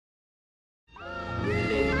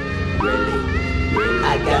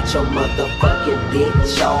got your motherfucking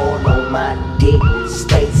bitch all on my dick.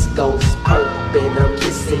 Space Ghost Perp and I'm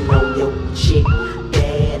kissing on your chick.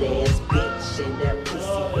 Badass bitch and that pussy.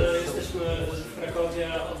 Jesteśmy w Krakowie,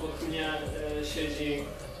 obok mnie siedzi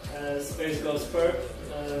SpaceGhostPurrp,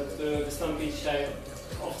 który wystąpi dzisiaj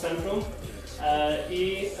w centrum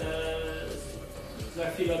i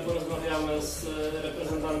za chwilę porozmawiamy z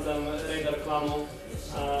reprezentantem Raider Klanu,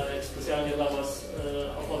 jak specjalnie dla was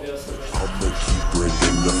opowie o sobie.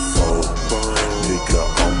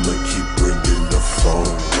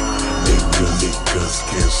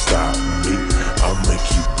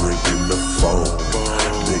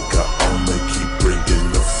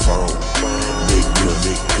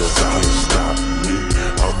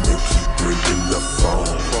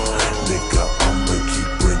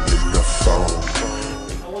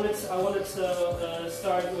 I wanted to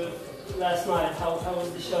start with last night. How was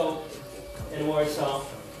the show in Warsaw?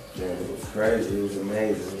 Man, it was crazy. It was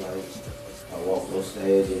amazing. Like, I walked on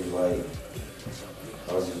stage and like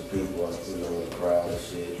hundreds of people, you know, in the crowd and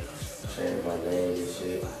shit, chanting my name and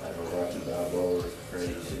shit. Like a Rocky Balboa,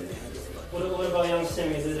 crazy shit. What about young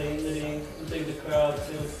Simmy? Did he dig the crowd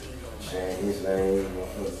too? Chanting his name,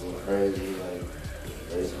 motherfuckers went crazy. Like,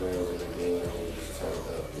 race girls in the game, and he just turned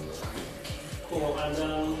up. You know. Cool.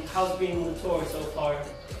 And how's been the tour so far?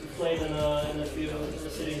 You played in a few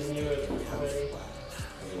cities in Europe already.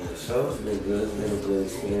 Yeah, the show's been good. It's been a good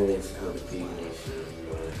experience for the people and shit.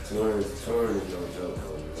 You know, touring is no joke.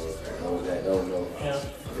 You know, for those that don't know,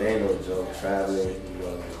 it ain't no joke. Traveling, you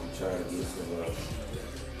know, you trying to get somewhere.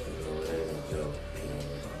 You know, it ain't no joke. You know,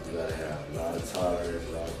 you gotta have a lot of tolerance,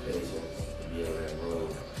 a lot of patience to be on that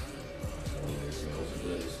road. So it's a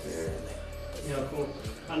good experience. Yeah, cool.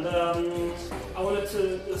 And I wanted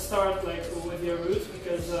to start like with your roots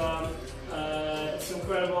because it's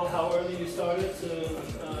incredible how early you started to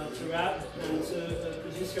rap and to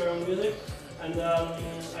produce your own music. And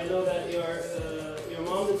I know that your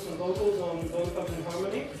mom did some vocals on Bone Fucking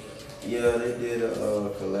Harmony. Yeah, they did a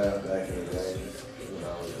collab back in the day when I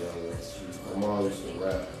was younger. My mom used to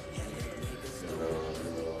rap. You know,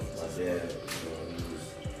 my dad,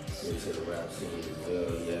 he was into the rap scene as well.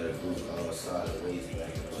 He had a group called Solid Waste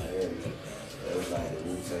back in Miami. That was like the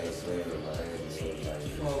Wu-Tang Clan in Miami.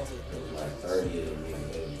 It was like 30 of them.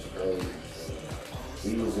 It was crazy. So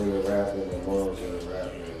he was in the rapping, my mom was in the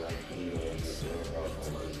rapping, and like he just went off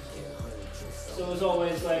on me. So it was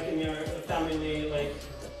always like in your family, like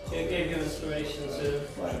it gave you inspiration to.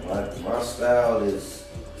 Like my style is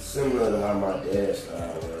similar to how my dad's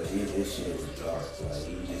style was. His shit was dark. Like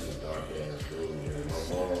he just a dark ass dude. My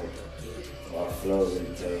mom, my flow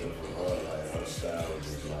really came from her. Like her style was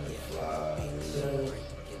just like fly and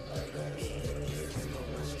like that.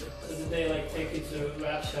 So did they like take you to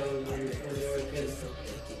rap shows when you were a kid?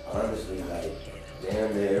 Honestly, like damn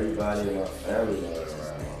near everybody in my family was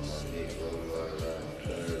around. My big brother was around, my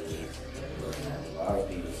cousins. A lot of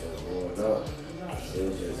people from growing up. It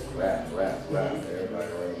was just rap. Everybody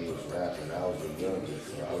around me was rapping. I was the youngest,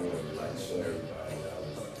 so I wanted to like show everybody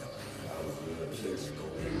I was good too.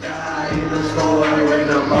 In the store, in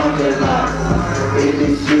the parking lot, in the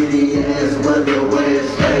shitty ass weather where it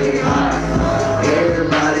stay hot.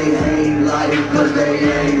 Everybody hate life cause they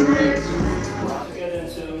ain't rich. To get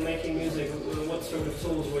into making music, what sort of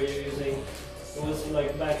tools were you using? It was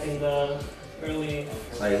like back in the early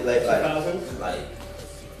 2000s? Like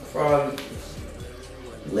probably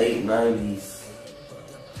late 90s,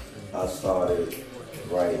 I started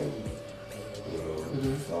writing. You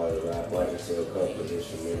know, started writing to a couple of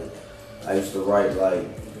instruments. I used to write like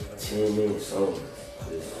 10-minute songs,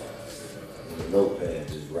 just in a notepad,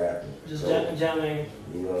 just rapping. Just jamming.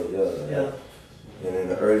 You know, yeah. And in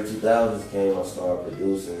the early 2000s came, I started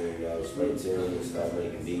producing, and I was 13 and started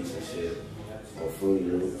making beats and shit on Fruity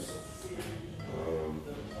Loops.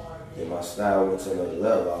 And my style went to another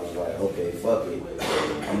level. I was like, okay, fuck it.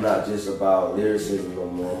 I'm not just about lyricism no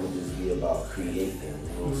more. I'm gonna just be about creating. You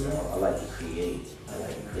know what I'm saying? I like to create. I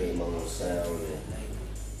like to create my own sound and,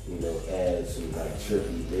 you know, add some like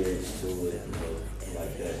trippy lyrics to it. You know,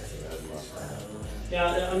 like that. So that's my style.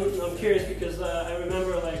 Yeah, I'm curious because I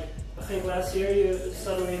remember like I think last year you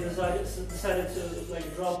suddenly decided to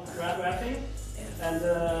like drop rapping, and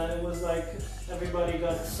it was like everybody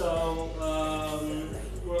got so.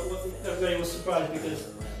 Everybody was surprised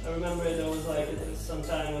because I remember there was like some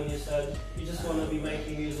time when you said you just want to be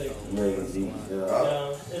making music. Making beats,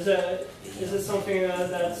 yeah. Is it something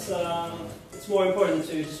that's it's more important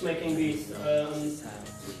to you, just making beats?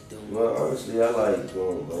 Well, honestly, I like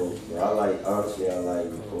doing both. I like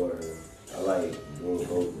recording. I like doing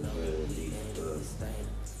both better than beats because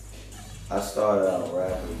I started out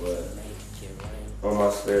rapping, but on my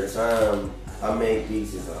spare time, I make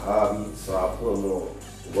beats as a hobby, so I put more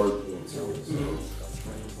work into it. So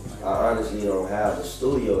I honestly don't have a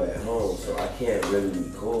studio at home, so I can't really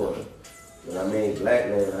record. When I made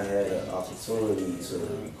Blackland, I had an opportunity to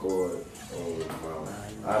record on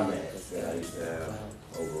my iMac that I used to have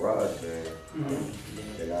on GarageBand.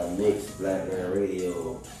 And I mixed Blackland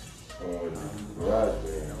radio on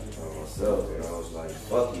GarageBand by myself, and I was like,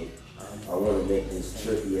 fuck it. I want to make this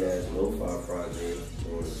trippy ass lo-fi project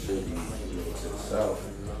on the trippy, to the south.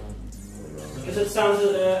 Because it sounds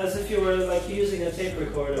as if you were like using a tape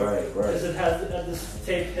recorder. Right. Because it had this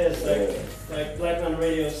tape hiss, like Blackman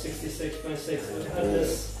Radio 66.6. It had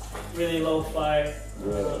this really lo-fi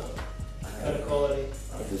kind of quality.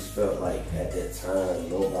 I just felt like at that time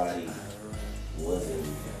nobody wasn't,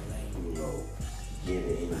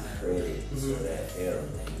 giving any credit to that era.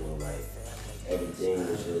 Like everything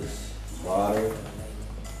was just modern.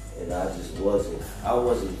 And I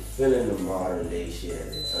wasn't feeling the modern day shit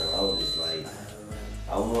at that time. I was just like,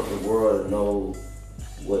 I want the world to know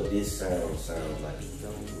what this sounds like.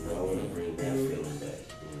 I want to bring that feeling back.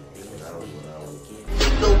 And that was what I was doing.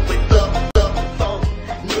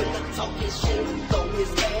 Nigga talking shit, throw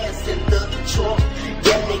his ass in the trunk.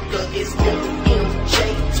 Yeah, nigga, it's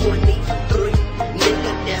MJ23.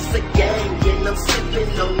 Nigga, that's a gang, and I'm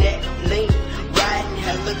sipping on that lean. Riding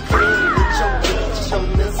hella green with your bitch on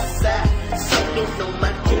the side, sucking on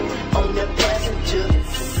my dick on the passenger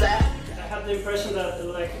side. I had the impression that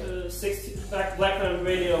like Blackman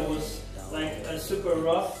Radio was like super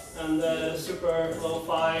rough and super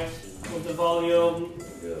lo-fi with the volume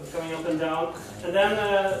coming up and down. And then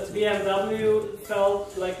BMW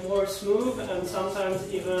felt like more smooth and sometimes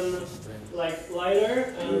even like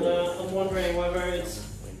lighter. And I'm wondering whether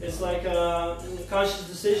it's like a conscious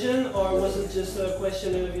decision, or was it just a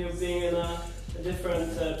question of you being in a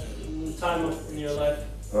different time in your life?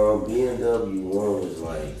 BMW 1 was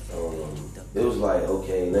like, it was like,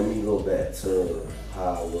 okay, let me go back to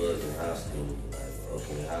how I was in high school. Like,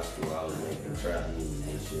 okay, in high school I was making trap music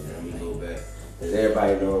and shit. Let me go back, because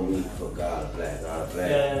everybody know me for God Black.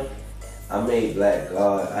 Yeah. I made Black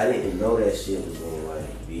God. I didn't know that shit was gonna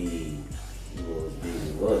like be, as big as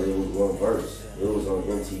it was. It was one verse. It was on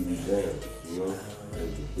MTV Jam, the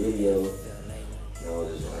video. And I was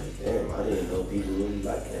just like, damn, I didn't know people really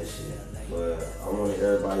like that shit. But I wanted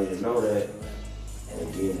everybody to know that.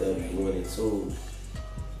 And BMW 1 and 2,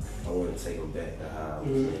 I want to take them back to how I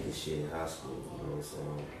was making shit in high school. You know what I'm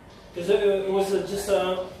saying? Because was it just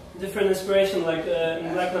a different inspiration? Like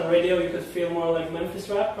in Blackman Radio, you could feel more like Memphis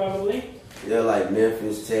rap, probably. Yeah, like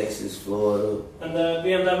Memphis, Texas, Florida. And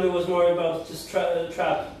BMW was more about just trap.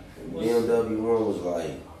 BMW 1 was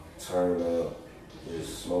like turn up,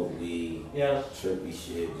 just smoke weed, trippy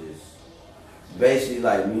shit, just basically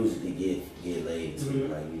like music to get laid to.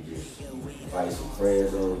 Like you invite some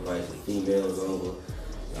friends over, invite some females over,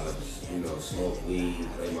 just, smoke weed,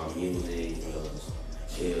 play my music, just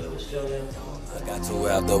chill. I got to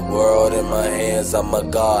have the world in my hands, I'm a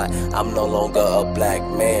god. I'm no longer a black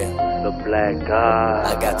man. The black god.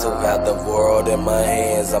 I got to have the world in my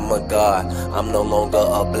hands, I'm a god. I'm no longer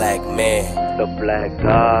a black man. The black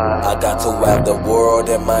god. I got to have the world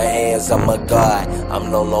in my hands, I'm a god. I'm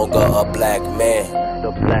no longer a black man.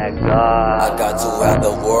 The black god. I got to have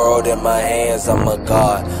the world in my hands, I'm a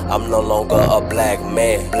god. I'm no longer a black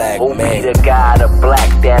man. Black man. Who be the god of black?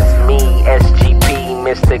 That's me, SGP,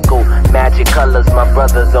 mystical, magic colors, my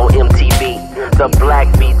brothers on MTV. The black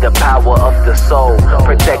be the power of the soul,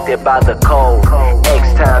 protected by the code.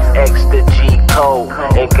 X times X the G code.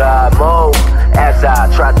 In God mode, as I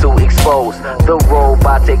try to expose the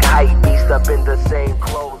robotic hype beast up in the same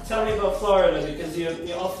clothes. Tell me about Florida, because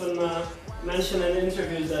you often mention in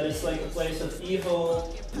interviews that it's like a place of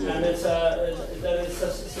evil, and it's that it's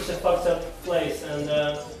such a fucked up place. And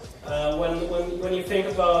when you think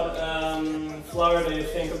about Florida, you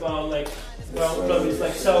think about like clubs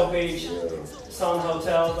like South Beach, Sun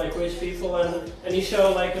Hotels, like rich people, and you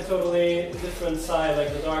show like a totally different side,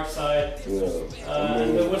 like the dark side.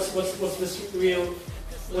 And what's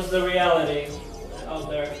the reality out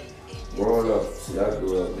there? Growing up, see, I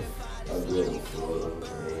grew up in Florida,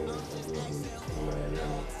 and I grew up in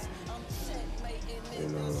Atlanta.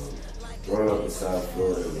 And growing up in South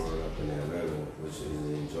Florida, growing up in Atlanta, which is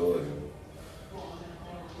in Georgia,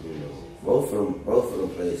 both of them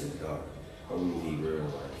places dark. I'm gonna be real.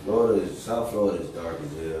 South Florida is dark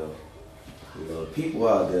as hell. The people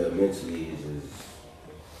out there mentally is just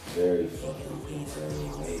very fucking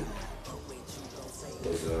insane.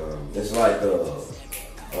 It's like a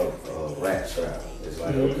rat trap. It's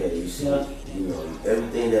like, okay, you see,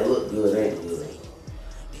 everything that look good ain't good.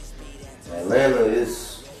 Atlanta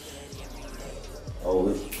is, oh,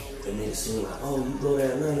 it made it seem like, oh, you go to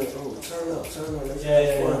Atlanta, oh, turn up, that's fun.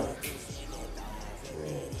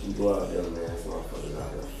 Man, you go out there, man, it's motherfuckers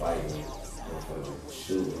out there fighting, motherfuckers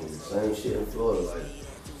shooting, same shit in Florida, like.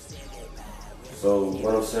 So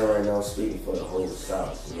what I'm saying right now, I'm speaking for the whole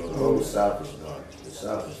South. You know, the whole South is dark. The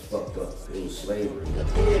South is fucked up. It was slavery.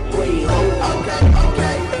 Okay.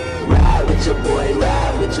 Ride with your boy,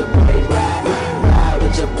 ride with your boy, ride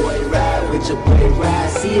with your boy, ride with your boy, ride.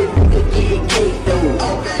 See a nigga get cake though.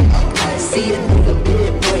 See a nigga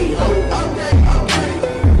big boy, ho.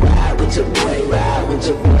 Ride with your boy, ride with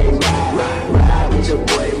your boy, ride with your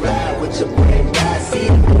boy, ride with your boy, ride. See a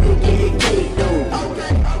nigga get cake though.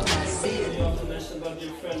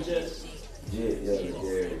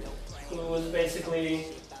 Who was basically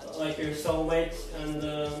like your soulmate, and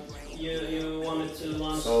you wanted to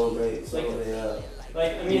launch soulmate,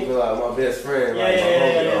 like I mean, you feel like my best friend, yeah, like yeah, my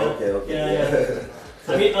homie. yeah.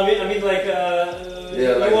 Okay. I mean, like,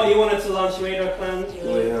 you wanted to launch Radar Clan,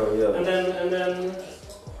 and then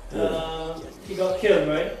he got killed,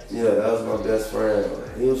 right? Yeah, that was my best friend.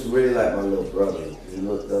 He was really like my little brother. He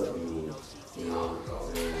looked up to me, you know.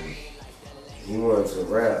 He wanted to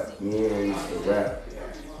rap. Me and him used to rap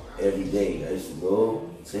every day. I used to go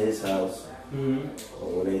to his house on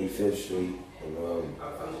 185th Street, and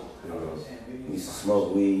we used to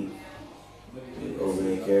smoke weed over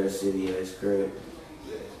in Kansas City at his crib,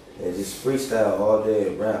 and just freestyle all day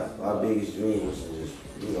and rap. Our biggest dream was to just,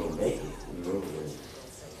 make it.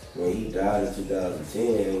 When he died in 2010,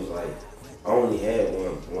 it was like I only had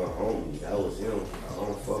one homie. That was him. I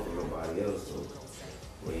don't fuck with nobody else. So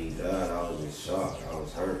when he died, I was just shocked. I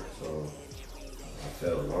was hurt. So I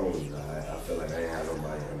felt lonely. I felt like I didn't have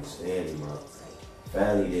nobody to understand me. My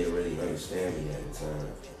family didn't really understand me at the time.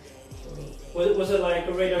 So, was it like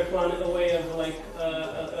a Radar Clan a way of like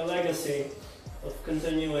a legacy of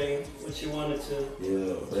continuing what you wanted to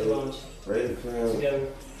launch? Radar Clan together.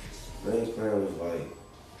 Radar Clan was like,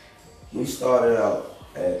 we started out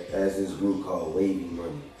as this group called Wavy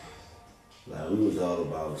Money. Like, we was all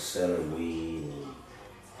about selling weed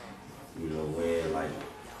and, wearing like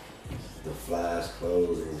the flyest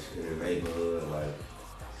clothes in the neighborhood. Like,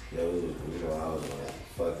 yeah, I was like,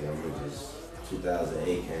 fuck it, I'm gonna just,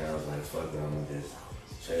 2008 came, I was like, fuck it, I'm gonna just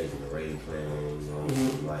change the Radar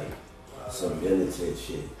Clan, like some militant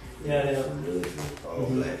shit. Some militant, all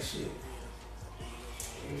black shit.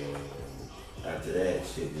 After that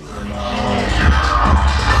shit,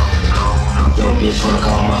 Yo, bitch wanna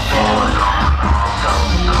call my phone,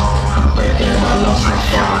 but damn, I lost my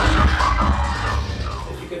phone.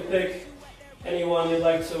 If you could pick anyone you'd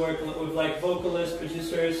like to work with, like vocalists,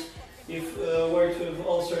 producers, you've worked with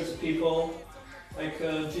all sorts of people, like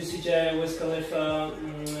Juicy J, Wiz Khalifa,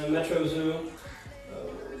 Metro Zoo.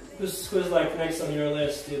 Who's like next on your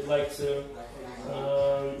list you'd like to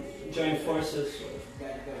join forces with? I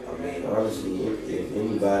mean, honestly, if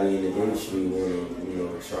anybody in the industry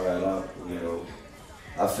wanna, try it out,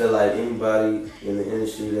 I feel like anybody in the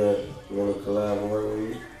industry that wanna collab and work with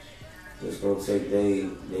me, it's gonna take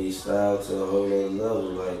their style to a whole nother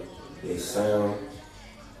level, like their sound.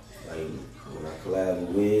 Like when I collab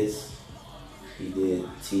with Wiz, he did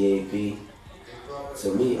TAP. To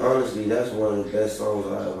me, honestly, that's one of the best songs I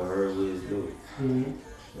ever heard Wiz do. And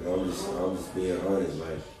I'm just being honest,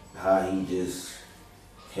 like how he just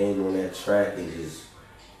came on that track and just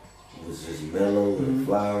was just mellow and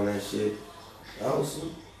fly on that shit. It was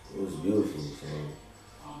beautiful.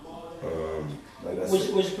 So, like I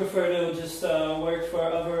said, would you prefer to just work for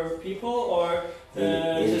other people, or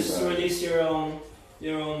just release your own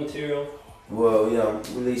material? Well,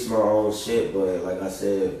 release my own shit, but like I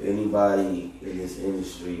said, if anybody in this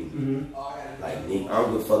industry, like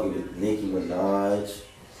I'm good fucking with Nicki Minaj,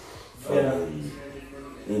 fucking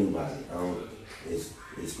anybody.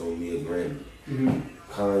 It's gonna be a Grammy.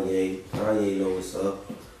 Kanye know what's up.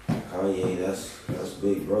 Kanye, that's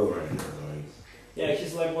big bro right now. Like, yeah,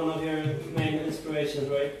 he's like one of your main inspirations,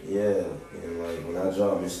 right? Yeah, and like when I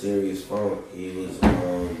dropped Mysterious Funk, he was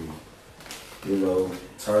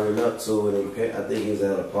turning up to it. I think he was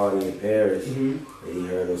at a party in Paris, and he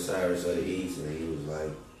heard Osiris of the East, and he was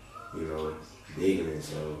like, digging it.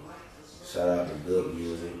 So shout out to good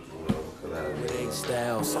music, Big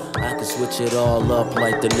styles, I can switch it all up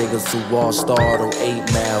like the niggas who all starred on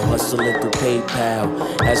 8 Mile, hustling through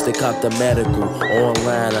PayPal. As they cop the medical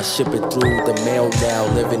online, I ship it through the mail now.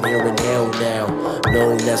 Living here in hell now,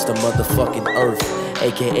 known as the motherfucking earth,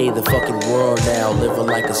 aka the fucking world now. Living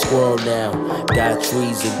like a squirrel now, got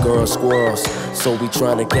trees and girl squirrels, so we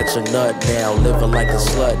tryna catch a nut now. Living like a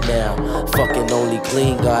slut now, fucking only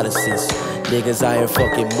clean goddesses. Niggas, I ain't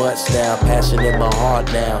fucking much now. Passion in my heart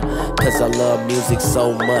now. Cause I love music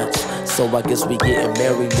so much. So I guess we getting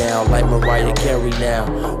married now. Like Mariah Carey now.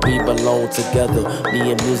 We belong together.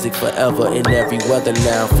 Me and music forever in every weather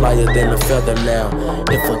now. Flyer than a feather now.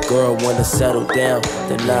 If a girl wanna settle down,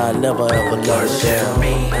 then I never ever let her down.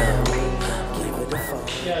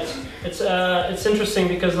 Yeah, it's interesting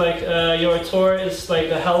because like your tour is like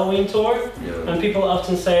the Halloween tour, and people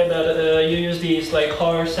often say that you use these like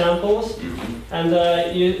horror samples, and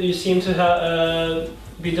you seem to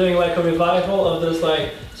be doing like a revival of this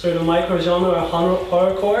like sort of micro genre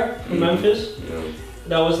horrorcore from Memphis.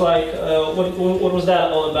 That was like what was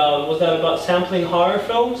that all about? Was that about sampling horror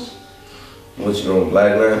films? What you doing,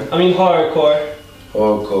 Blackland? I mean horrorcore.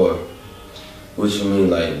 Horrorcore. What you mean,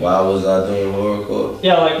 like, why was I doing horrorcore?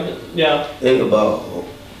 Yeah, like, yeah. Think about,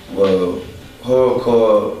 well,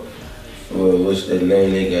 horrorcore, well, which the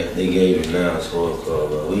name they gave it now is horrorcore,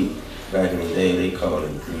 but back in the day, they called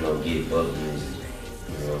it, you know, get buck music,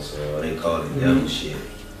 you know what I'm saying, or they called it devil shit.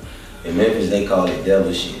 In Memphis, they call it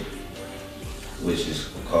devil shit, which is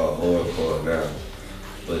called horrorcore now.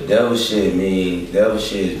 But devil shit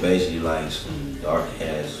is basically like some dark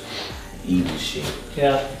ass evil shit.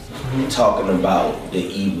 Yeah. Talking about the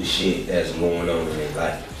evil shit that's going on in their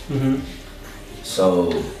life.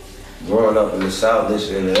 So, growing up in the South,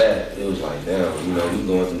 listening to that, it was like, damn, you know, we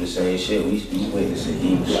going through the same shit. We witnessing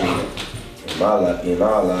evil shit in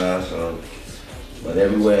our lives. But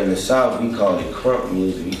everywhere in the South, we call it crunk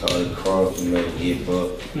music. We call it crunk, you know, hip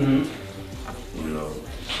hop. You know,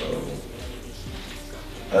 so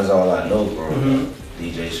that's all I know growing up.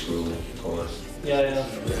 DJ Screw, of course. Yeah.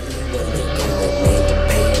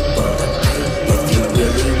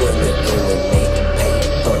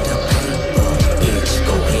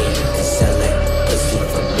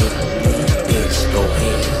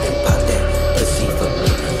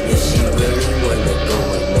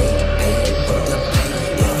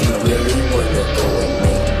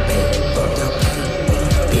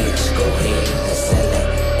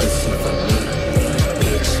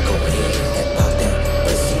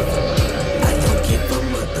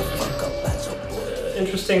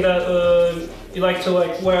 Interesting that you like to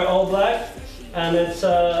wear all black, and it's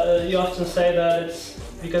you often say that it's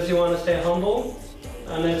because you want to stay humble,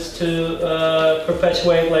 and it's to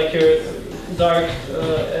perpetuate like your dark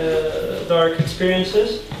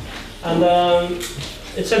experiences. And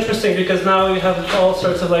it's interesting because now you have all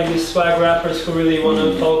sorts of like these swag rappers who really want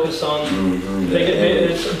to focus on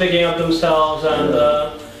bigging up themselves, and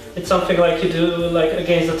it's something like you do like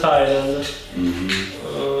against the tide. And,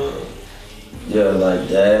 yeah, like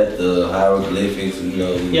that, the hieroglyphics, you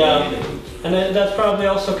know. Yeah, and that's probably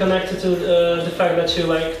also connected to the fact that you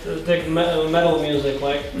like dig metal music,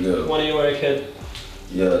 like when you were a kid.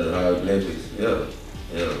 Yeah, the hieroglyphics, yeah.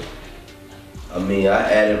 I mean,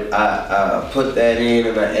 I put that in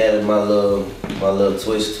and I added my little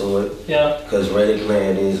twist to it. Yeah. Because Ready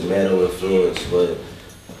Clan is metal influence, but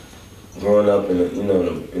growing up in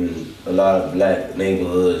a lot of black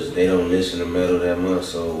neighborhoods, they don't listen to metal that much.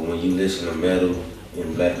 So when you listen to metal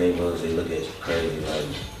in black neighborhoods, they look at you crazy, like,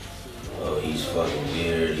 oh, he's fucking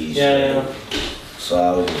weird. Yeah. So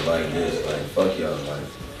I was just like this, like, fuck y'all, like.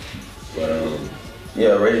 But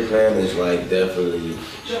yeah, Ready Clan is like definitely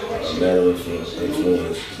a metal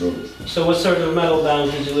influence group. So what sort of metal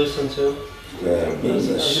bands did you listen to? Man,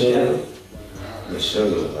 the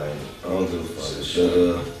Sugar, like, I don't give a fuck. The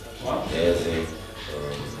Sugar. Dancing,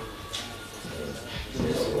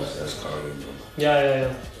 that's common.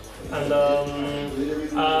 Yeah. And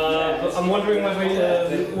I'm wondering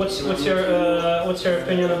whether what's your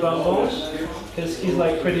opinion about Bones? Because he's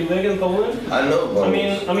like pretty big in Poland. I know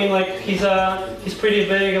Bones. I mean like he's pretty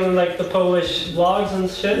big in like the Polish vlogs and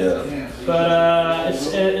shit. Yeah. But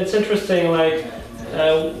it's interesting, like.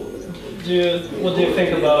 What do you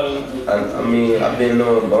think about him? I mean, I've been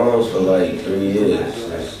knowing Bones for like 3 years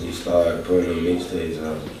since he started putting the mixtapes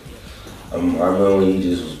out. I remember when he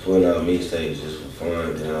just was putting out mixtapes just for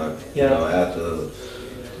fun. You know, after,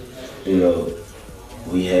 you know,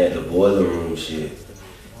 we had the Boiler Room shit,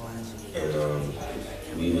 and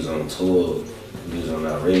we was on tour. We was on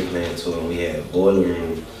our Ready Clan tour, and we had Boiler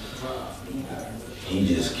Room. He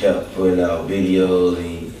just kept putting out videos,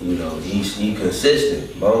 and you know, he's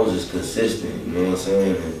consistent. Bones is consistent, you know what I'm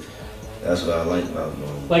saying? And that's what I like about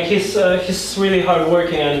Bones. Like he's really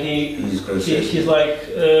hardworking, and he's consistent. He's like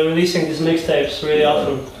releasing these mixtapes really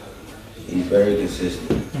often. He's very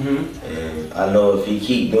consistent. And I know if he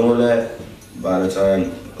keep doing that, by the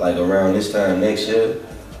time, like around this time next year,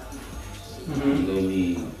 he's gonna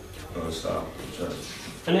be unstoppable, trust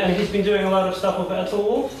me. And he's been doing a lot of stuff with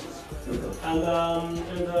Ethelwolf.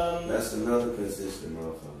 That's another consistent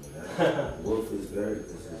motherfucker. Wolf is very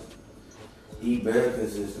consistent. He been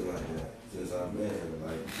consistent like that since I met him.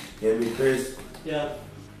 Like him and Chris. Yeah.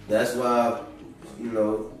 That's why, you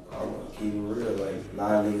know, I'm gonna keep it real. Like a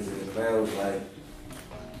lot of niggas in the clan was like,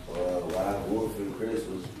 why Wolf and Chris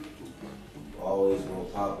was always gonna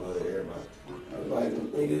pop with everybody. I was like, them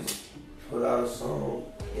niggas put out a song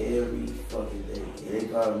every fucking day. They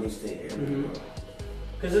got a mixtape every month.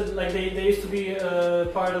 Because like they used to be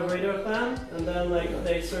part of Radio Clan, and then like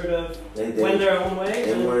they sort of went their own way.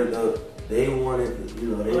 They wanted, you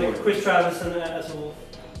know, like Chris Travis and as a Wolf.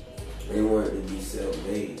 They wanted to be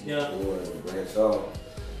self-made. Yeah. They wanted to branch off.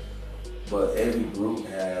 But every group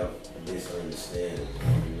have a misunderstanding.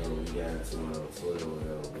 You know, we got into Twitter or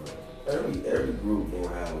whatever. But every group gonna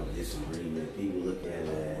have a disagreement. People look at it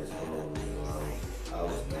as, oh, you know, I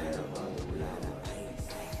was mad about it.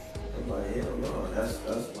 I'm like, hell no. That's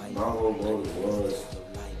my whole goal was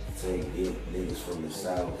to get niggas from the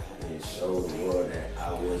South and show the world that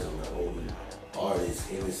I wasn't the only artist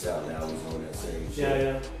in the South that I was on that same shit.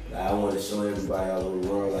 Yeah. Like, I want to show everybody all over the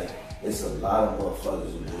world, like, it's a lot of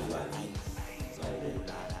motherfuckers who just like me.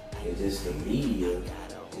 Like, it's just the media and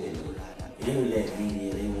the internet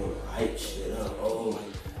media, they want to hype shit up. Oh,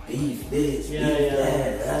 beef this, beef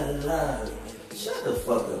that, da. Shut the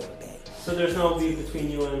fuck up. So there's no beef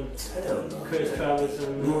between you and Chris Travis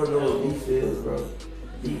and... You wanna know what beef is, bro?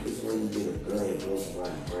 Beef is when you get a gun and blow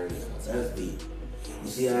somebody's brains out. That's beef. You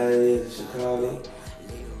see how it is in Chicago?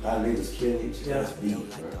 How niggas kill each other? That's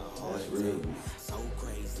beef, bro. That's real beef.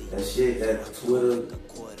 That shit, that Twitter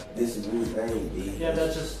disagree, that ain't beef. Yeah,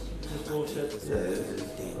 that's just bullshit. Yeah, it's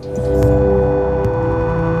just...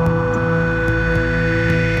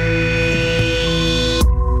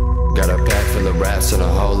 Raps and a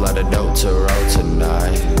whole lot of dope to roll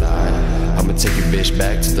tonight. I'ma take your bitch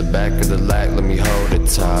back to the back of the lack, let me hold it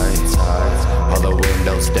tight. All the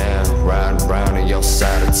windows down, riding round in your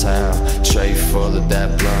side of town. Tray full of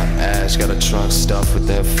that blunt ash, got a trunk stuffed with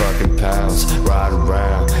them fucking pounds. Riding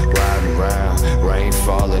round, rain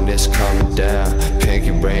falling, it's coming down.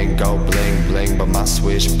 Pinky ring go bling bling, but my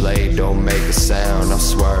switchblade don't make a sound. I'm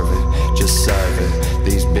swerving, just serving.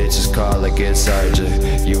 These bitches call it gets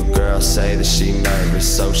urgent. You girl say that she nervous,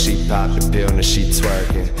 so she pop the pill and she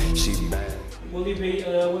twerking. She mad. Will you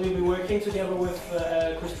be working together with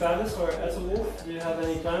Chris Travis or as a Wolf? Do you have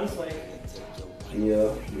any plans? Like?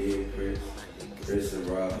 Yeah, me and Chris and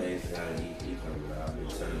Rob Hayes got an EP coming out. I've been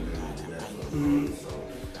telling them to do that for a month, so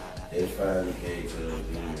they finally came to the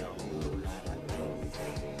agreement.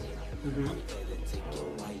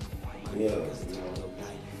 Yeah, you know,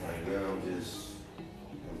 right now I'm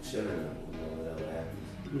chilling, you know, whatever happens.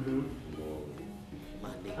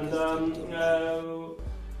 And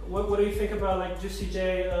what do you think about like Juicy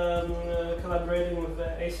J collaborating with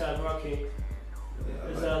A$AP Rocky?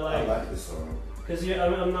 Yeah, I like this song. Because I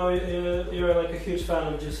know you're like a huge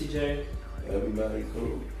fan of Juicy J. Everybody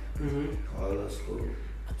cool. All us cool.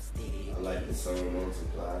 I like the song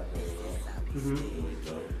Multiply.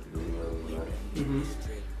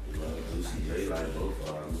 Juicy J like both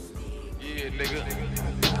of them. Yeah, nigga.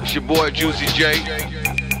 It's your boy Juicy J.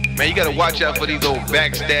 Man, you gotta watch out for these old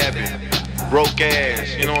backstabbing, broke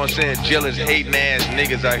ass, you know what I'm saying, jealous, hating ass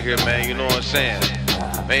niggas out here, man, you know what I'm saying.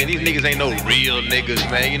 Man, these niggas ain't no real niggas,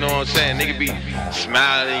 man, you know what I'm saying. Niggas be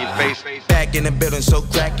smiling in your face. Back in the building, so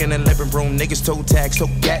crack in the living room. Niggas toe tags, so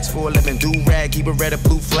gats for a living. Do rag, keep a red or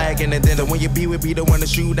blue flag. And then when you be with me, the one to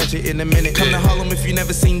shoot at you in a minute. Come to Harlem if you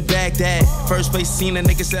never seen Baghdad. First place seen a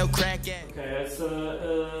nigga sell crack at. Okay,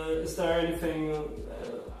 is there anything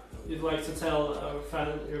you'd like to tell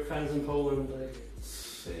your fans in Poland? Like,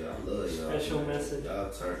 shit, I love y'all. Special message. Y'all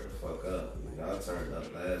turned the fuck up. Y'all turned up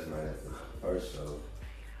last night at the first show.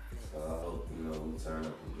 So I hope, you know, we turn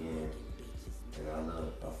up again. And I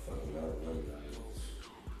fucking love y'all.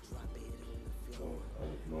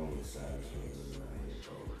 I'm on the side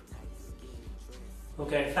of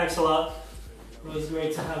okay, thanks a lot. It was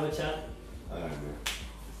great to have a chat. Alright, man.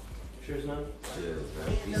 Cheers, man. Cheers,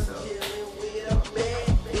 man. Peace out.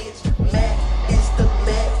 It's the Mac,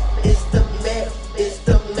 it's the